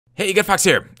Hey, Good Fox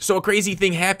here. So a crazy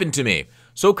thing happened to me.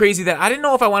 So crazy that I didn't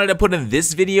know if I wanted to put in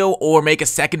this video or make a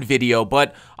second video,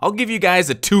 but I'll give you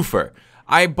guys a twofer.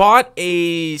 I bought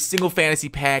a single fantasy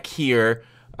pack here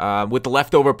with the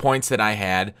leftover points that I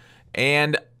had,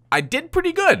 and I did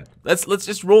pretty good. Let's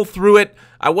just roll through it.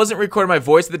 I wasn't recording my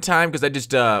voice at the time because I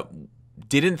just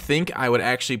didn't think I would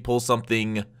actually pull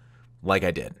something like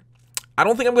I did. I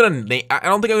don't think I'm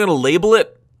gonna label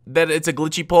it that it's a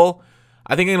glitchy pull.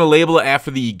 I think I'm gonna label it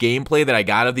after the gameplay that I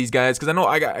got of these guys, because I know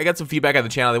I got some feedback on the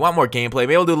channel. They want more gameplay.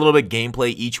 Maybe I'll do a little bit of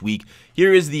gameplay each week.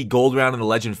 Here is the gold round in the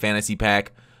Legend Fantasy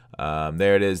Pack.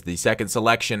 There it is, the second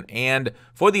selection. And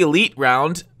for the elite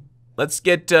round, let's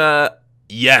get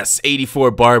yes,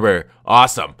 84 Barber,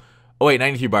 awesome. Oh wait,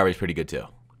 93 Barber is pretty good too.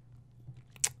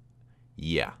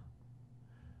 Yeah,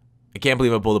 I can't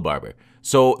believe I pulled a Barber.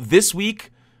 So this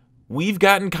week we've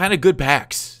gotten kind of good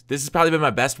packs. This has probably been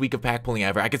my best week of pack pulling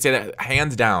ever. I could say that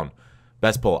hands down,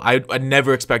 best pull. I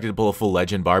never expected to pull a full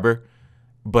Legend Barber,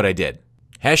 but I did.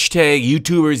 Hashtag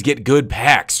YouTubers get good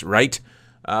packs, right?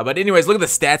 But anyways, look at the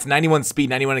stats: 91 speed,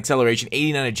 91 acceleration,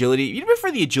 89 agility. You'd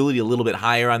prefer the agility a little bit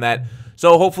higher on that.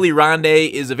 So hopefully Ronde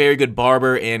is a very good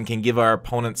barber and can give our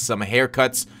opponents some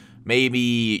haircuts.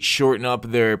 Maybe shorten up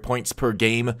their points per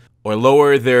game or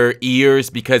lower their ears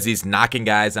because he's knocking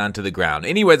guys onto the ground.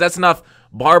 Anyways, that's enough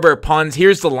barber puns.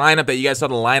 Here's the lineup that you guys saw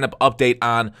the lineup update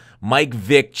on. Mike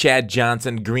Vick, Chad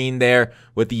Johnson, Green there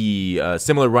with the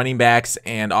similar running backs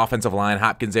and offensive line,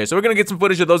 Hopkins there. So we're going to get some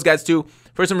footage of those guys too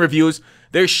for some reviews.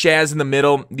 There's Shaz in the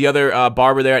middle, the other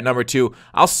Barber there at number 2.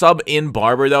 I'll sub in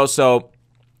Barber though, so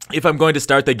if I'm going to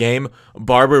start the game,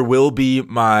 Barber will be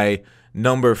my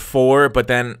number 4, but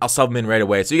then I'll sub him in right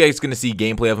away. So you guys are going to see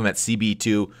gameplay of him at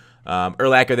CB2.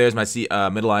 Urlacher there's my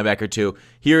middle linebacker too.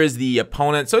 Here is the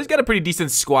opponent. So he's got a pretty decent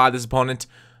squad, this opponent.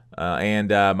 And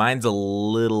mine's a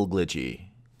little glitchy.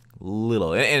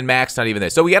 And Mac's not even there.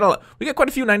 So we got quite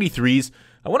a few 93s.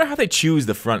 I wonder how they choose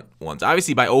the front ones.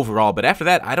 Obviously by overall, but after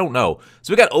that, I don't know.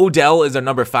 So we got Odell as our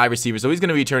number 5 receiver. So he's going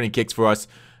to be returning kicks for us.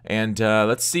 And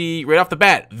let's see right off the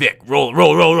bat. Vick,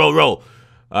 roll.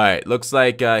 All right, looks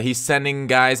like he's sending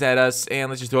guys at us, and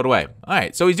let's just throw it away. All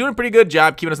right, so he's doing a pretty good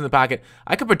job keeping us in the pocket.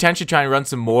 I could potentially try and run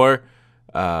some more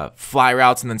fly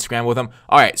routes and then scramble with them.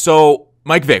 All right, so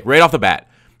Mike Vick, right off the bat,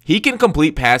 he can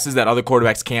complete passes that other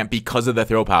quarterbacks can't because of the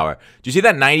throw power. Do you see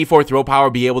that 94 throw power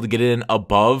be able to get it in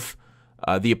above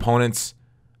the opponent's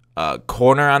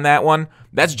corner on that one?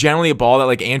 That's generally a ball that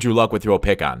like Andrew Luck would throw a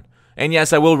pick on. And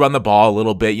yes, I will run the ball a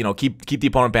little bit, you know, keep the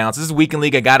opponent balanced. This is weekend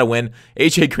league, I gotta win.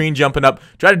 AJ Green jumping up,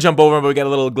 try to jump over him, but we got a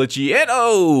little glitchy. And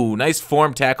oh, nice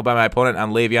form tackle by my opponent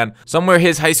on Le'Veon. Somewhere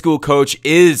his high school coach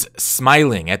is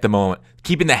smiling at the moment,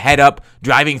 keeping the head up,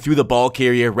 driving through the ball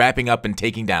carrier, wrapping up and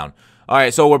taking down. All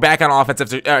right, so we're back on offense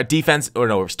after defense, or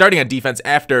no, we're starting on defense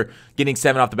after getting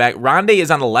 7 off the back. Ronde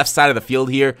is on the left side of the field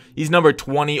here. He's number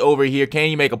 20 over here. Can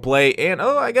you make a play? And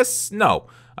oh, I guess no.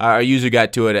 Our user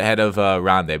got to it ahead of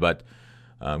Ronde, but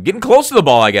getting close to the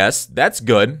ball, I guess. That's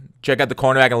good. Check out the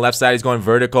cornerback on the left side. He's going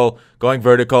vertical.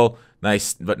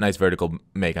 Nice vertical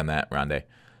make on that, Ronde.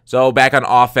 So back on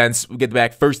offense. We get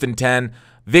back 1st and 10.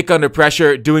 Vick under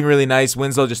pressure, doing really nice.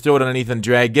 Winslow, just throw it underneath and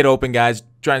drag. Get open, guys.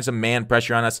 Trying some man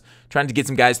pressure on us. Trying to get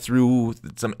some guys through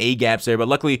some A-gaps there. But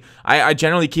luckily, I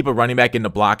generally keep a running back in the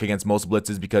block against most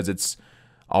blitzes because it's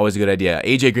always a good idea.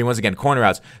 AJ Green, once again, corner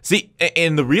routes. See,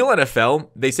 in the real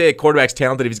NFL, they say a quarterback's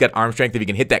talented if he's got arm strength, if he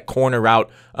can hit that corner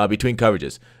route between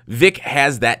coverages. Vick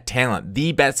has that talent.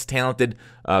 The best talented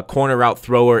corner route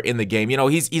thrower in the game. You know,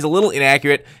 he's a little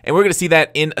inaccurate, and we're going to see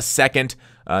that in a second.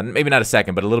 Maybe not a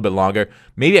second, but a little bit longer.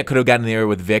 Maybe I could have gotten there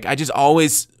with Vick. I just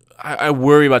always... I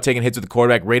worry about taking hits with the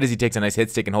quarterback right as he takes a nice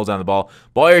hit stick and holds on the ball.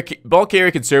 Ball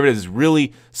carrier conservative is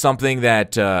really something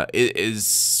that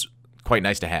is quite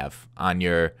nice to have on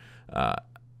your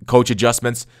coach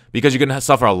adjustments, because you're going to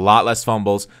suffer a lot less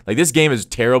fumbles. Like, this game is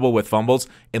terrible with fumbles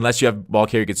unless you have ball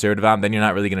carrier conservative on. Then you're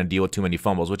not really going to deal with too many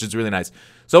fumbles, which is really nice.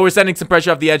 So we're sending some pressure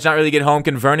off the edge, not really get home.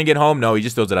 Can Vernon get home? No, he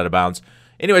just throws it out of bounds.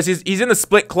 Anyways, he's in the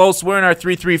split close. We're in our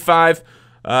 3-3-5.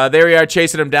 There we are,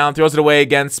 chasing him down, throws it away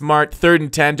again. Smart, 3rd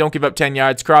and 10. Don't give up 10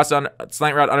 yards. Cross on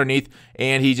slant route underneath,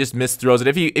 and he just misthrows it.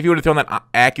 If he would have thrown that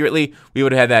accurately, we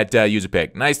would have had that user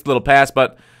pick. Nice little pass,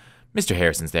 but Mr.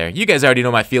 Harrison's there. You guys already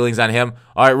know my feelings on him.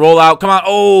 All right, roll out. Come on.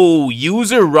 Oh,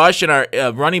 user rush, and our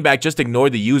running back just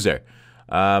ignored the user.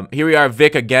 Here we are,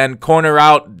 Vick again. Corner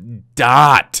out.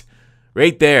 Dot.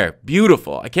 Right there.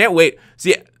 Beautiful. I can't wait.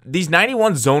 See, these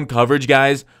 91 zone coverage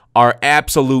guys are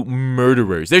absolute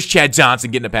murderers. There's Chad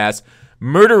Johnson getting a pass.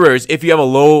 Murderers if you have a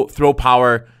low throw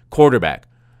power quarterback.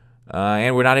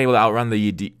 And we're not able to outrun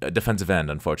the defensive end,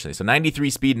 unfortunately. So 93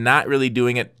 speed, not really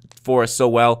doing it for us so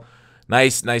well.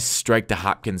 Nice strike to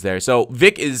Hopkins there. So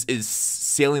Vick is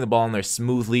sailing the ball in there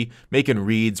smoothly, making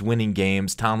reads, winning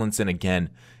games. Tomlinson again,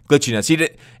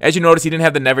 glitchiness. As you notice, he didn't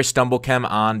have the never stumble chem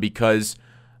on because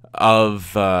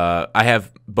of I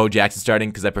have Bo Jackson starting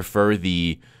because I prefer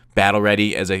the battle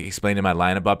ready, as I explained in my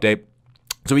lineup update.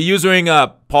 So we're using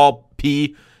Paul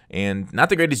P, and not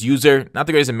the greatest user, not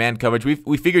the greatest in man coverage.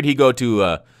 We figured he'd go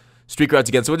to streak routes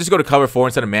again, so we'll just go to cover 4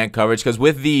 instead of man coverage, because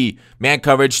with the man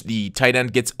coverage, the tight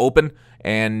end gets open,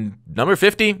 and number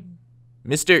 50,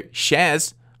 Mr.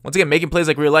 Shaz, once again making plays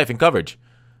like real life in coverage.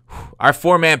 Our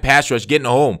 4-man pass rush getting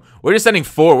home. We're just sending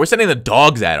 4. We're sending the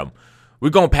dogs at him. We're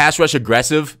going pass rush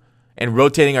aggressive and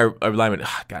rotating our alignment.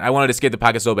 God, I wanted to escape the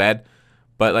pocket so bad,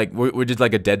 but like we're just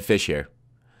like a dead fish here.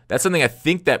 That's something I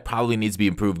think that probably needs to be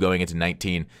improved going into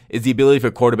 19, is the ability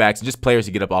for quarterbacks and just players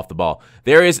to get up off the ball.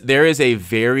 There is a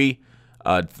very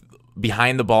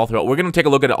behind the ball throw. We're going to take a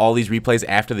look at all these replays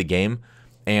after the game,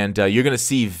 and you're going to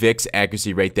see Vick's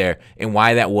accuracy right there and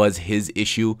why that was his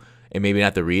issue and maybe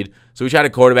not the read. So we tried a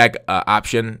quarterback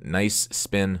option, nice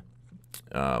spin,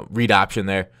 read option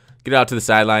there. Get it out to the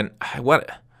sideline.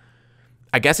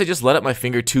 I guess I just let up my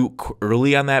finger too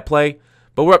early on that play.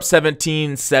 But we're up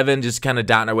 17-7, just kind of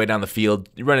dotting our way down the field,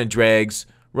 running drags,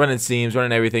 running seams,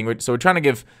 running everything. So we're trying to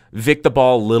give Vick the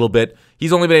ball a little bit.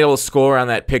 He's only been able to score on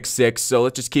that pick 6, so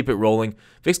let's just keep it rolling.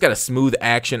 Vick's got a smooth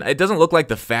action. It doesn't look like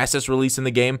the fastest release in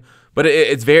the game, but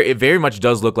it very much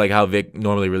does look like how Vick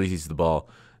normally releases the ball.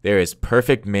 There is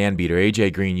perfect man beater.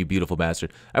 AJ Green, you beautiful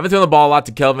bastard. I haven't thrown the ball a lot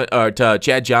to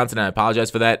Chad Johnson, and I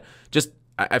apologize for that. Just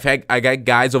I got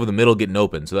guys over the middle getting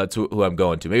open, so that's who I'm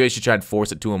going to. Maybe I should try and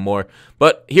force it to him more.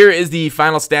 But here is the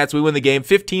final stats. We win the game,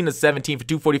 15-17 for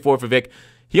 244 for Vick.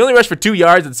 He only rushed for 2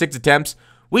 yards in 6 attempts.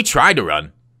 We tried to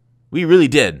run. We really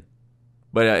did.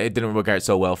 But it didn't work out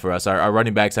so well for us. Our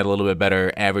running backs had a little bit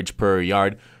better average per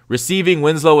yard. Receiving,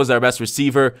 Winslow was our best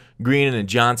receiver. Green and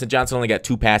Johnson. Johnson only got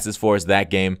 2 passes for us that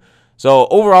game. So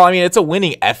overall, I mean, it's a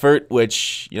winning effort,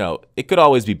 which, you know, it could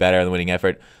always be better than the winning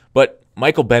effort. But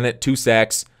Michael Bennett, 2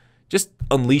 sacks, just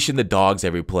unleashing the dogs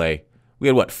every play. We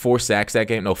had, what, 4 sacks that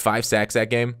game? No, 5 sacks that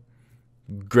game.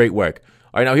 Great work.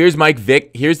 All right, now here's Mike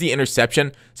Vick. Here's the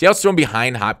interception. See how it's thrown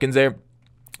behind Hopkins there?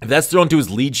 If that's thrown to his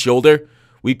lead shoulder,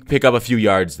 we pick up a few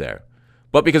yards there.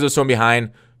 But because it was thrown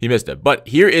behind, he missed it. But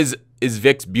here is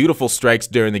Vick's beautiful strikes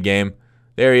during the game.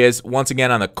 There he is, once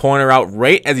again on the corner route,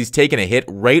 right as he's taking a hit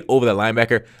right over the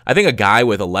linebacker. I think a guy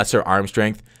with a lesser arm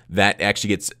strength, that actually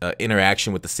gets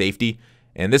interaction with the safety.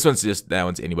 And this one's just, that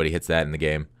one's anybody hits that in the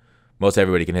game. Most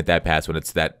everybody can hit that pass when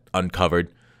it's that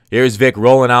uncovered. Here's Vick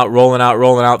rolling out,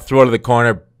 throw to the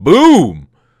corner. Boom!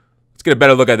 Let's get a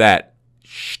better look at that.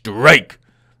 Strike.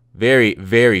 Very,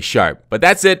 very sharp. But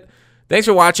that's it. Thanks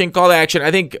for watching. Call to action.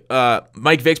 I think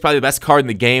Mike Vick's probably the best card in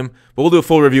the game, but we'll do a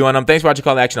full review on him. Thanks for watching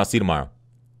Call to Action. I'll see you tomorrow.